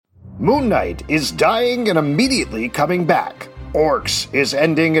Moon Knight is dying and immediately coming back. ORCS is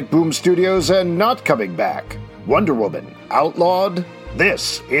ending at Boom Studios and not coming back. Wonder Woman, Outlawed?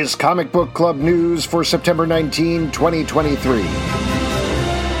 This is Comic Book Club News for September 19, 2023.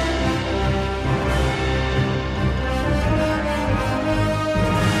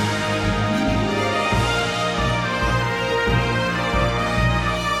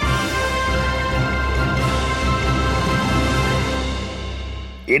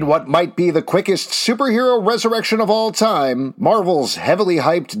 In what might be the quickest superhero resurrection of all time, Marvel's heavily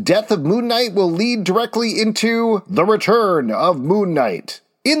hyped death of Moon Knight will lead directly into the return of Moon Knight.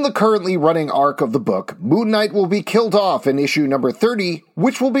 In the currently running arc of the book, Moon Knight will be killed off in issue number 30,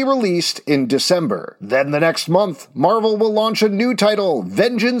 which will be released in December. Then the next month, Marvel will launch a new title,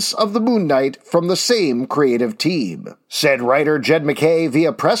 Vengeance of the Moon Knight, from the same creative team. Said writer Jed MacKay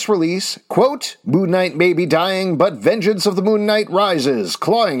via press release, quote, "Moon Knight may be dying, but Vengeance of the Moon Knight rises,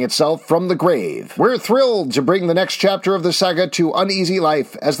 clawing itself from the grave. We're thrilled to bring the next chapter of the saga to uneasy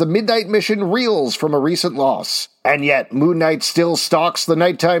life as the Midnight Mission reels from a recent loss. And yet, Moon Knight still stalks the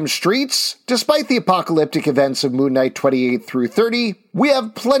nighttime streets? Despite the apocalyptic events of Moon Knight 28 through 30, we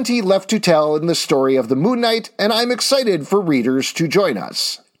have plenty left to tell in the story of the Moon Knight, and I'm excited for readers to join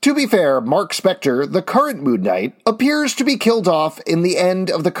us." To be fair, Mark Spector, the current Moon Knight, appears to be killed off in the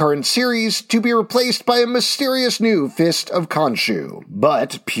end of the current series to be replaced by a mysterious new Fist of Khonshu.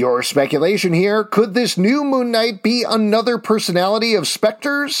 But, pure speculation here, could this new Moon Knight be another personality of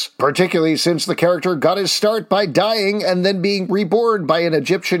Spector's? Particularly since the character got his start by dying and then being reborn by an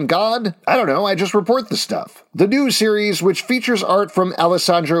Egyptian god? I don't know, I just report the stuff. The new series, which features art from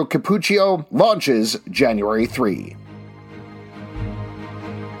Alessandro Cappuccio, launches January 3.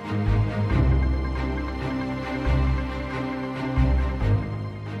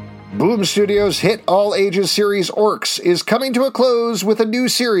 Boom Studios' hit all-ages series ORCS is coming to a close with a new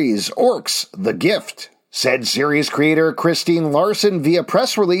series, ORCS: The Gift. Said series creator Christine Larson via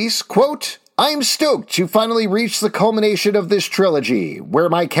press release, quote, "I'm stoked to finally reach the culmination of this trilogy, where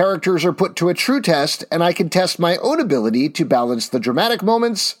my characters are put to a true test and I can test my own ability to balance the dramatic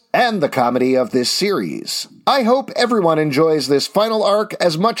moments and the comedy of this series. I hope everyone enjoys this final arc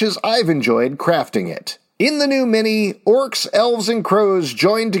as much as I've enjoyed crafting it." In the new mini, orcs, elves, and crows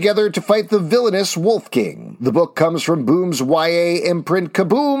join together to fight the villainous Wolf King. The book comes from Boom's YA imprint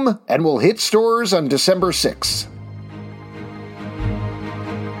Kaboom and will hit stores on December 6th.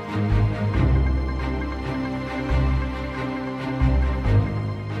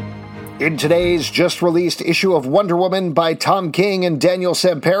 In today's just-released issue of Wonder Woman by Tom King and Daniel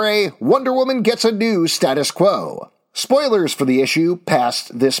Sampere, Wonder Woman gets a new status quo. Spoilers for the issue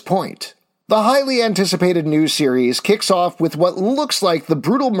past this point. The highly anticipated new series kicks off with what looks like the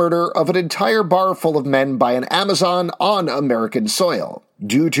brutal murder of an entire bar full of men by an Amazon on American soil.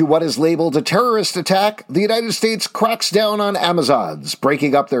 Due to what is labeled a terrorist attack, the United States cracks down on Amazons,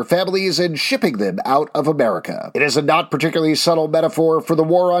 breaking up their families and shipping them out of America. It is a not particularly subtle metaphor for the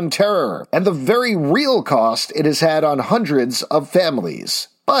war on terror, and the very real cost it has had on hundreds of families.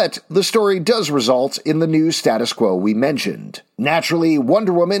 But the story does result in the new status quo we mentioned. Naturally,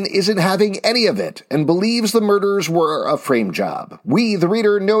 Wonder Woman isn't having any of it and believes the murders were a frame job. We, the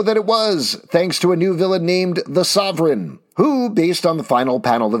reader, know that it was, thanks to a new villain named the Sovereign, who, based on the final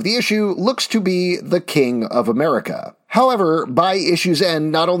panel of the issue, looks to be the King of America. However, by issue's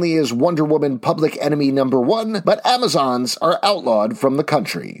end, not only is Wonder Woman public enemy number 1, but Amazons are outlawed from the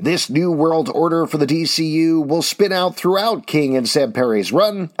country. This new world order for the DCU will spin out throughout King and Sampere's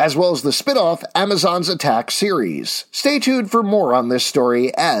run, as well as the spin-off Amazons Attack series. Stay tuned for more on this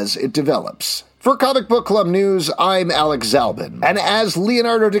story as it develops. For Comic Book Club News, I'm Alex Zalbin, and as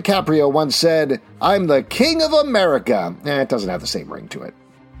Leonardo DiCaprio once said, I'm the King of America. It doesn't have the same ring to it.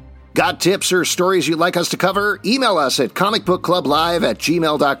 Got tips or stories you'd like us to cover? Email us at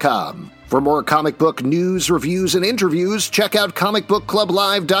comicbookclublive@gmail.com. For more comic book news, reviews, and interviews, check out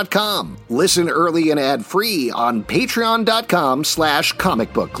comicbookclublive.com. Listen early and ad-free on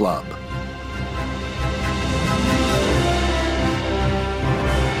patreon.com/comicbookclub.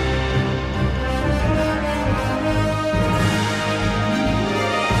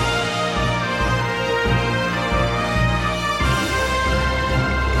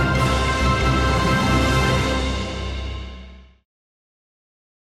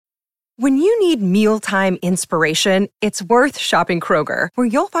 When you need mealtime inspiration, it's worth shopping Kroger, where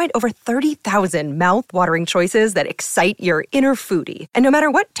you'll find over 30,000 mouth-watering choices that excite your inner foodie. And no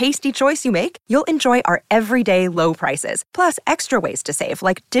matter what tasty choice you make, you'll enjoy our everyday low prices, plus extra ways to save,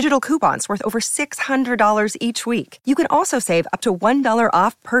 like digital coupons worth over $600 each week. You can also save up to $1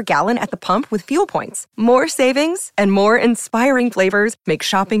 off per gallon at the pump with fuel points. More savings and more inspiring flavors make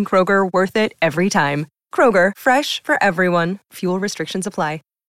shopping Kroger worth it every time. Kroger, fresh for everyone. Fuel restrictions apply.